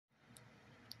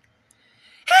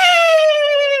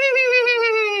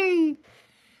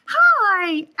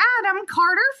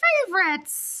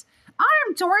favorites.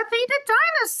 I'm Dorothy the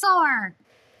dinosaur.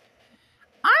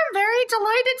 I'm very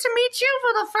delighted to meet you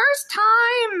for the first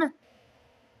time.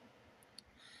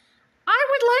 I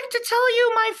would like to tell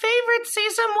you my favorite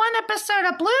Season 1 episode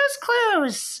of Blue's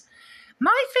Clues.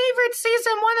 My favorite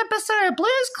Season 1 episode of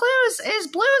Blue's Clues is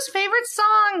Blue's favorite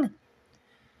song.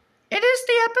 It is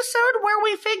the episode where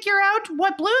we figure out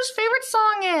what Blue's favorite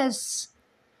song is.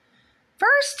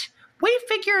 First, we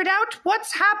figured out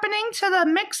what's happening to the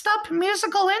mixed-up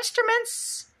musical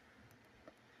instruments.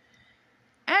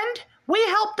 And we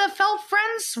helped the Felt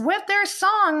Friends with their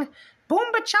song,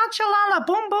 Boom-ba-cha-cha-la-la,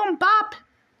 boom-boom-bop.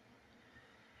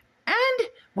 And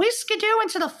we skidoo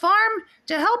into the farm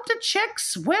to help the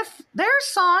chicks with their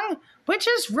song, which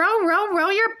is Row, Row, Row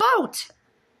Your Boat.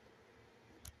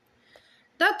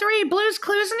 The 3 Blue's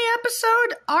Clues in the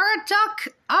episode are a duck,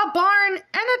 a barn,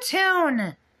 and a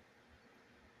tune.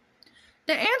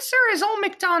 The answer is Old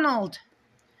MacDonald.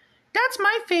 That's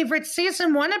my favorite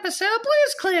Season 1 episode of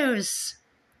Blue's Clues.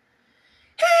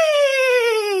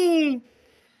 Hey!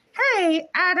 Hey,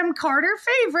 Adam Carter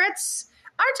favorites.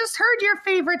 I just heard your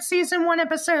favorite Season 1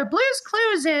 episode of Blue's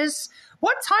Clues is,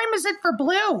 what time is it for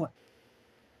Blue?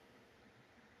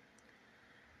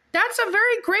 That's a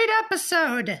very great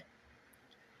episode.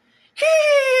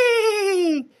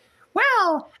 Hey!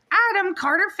 Well, Adam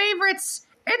Carter favorites,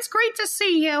 it's great to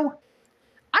see you.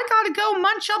 I gotta go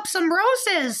munch up some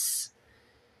roses.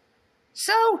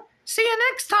 So, see you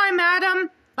next time, Adam.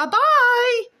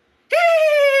 Bye-bye.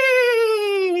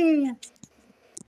 Hey!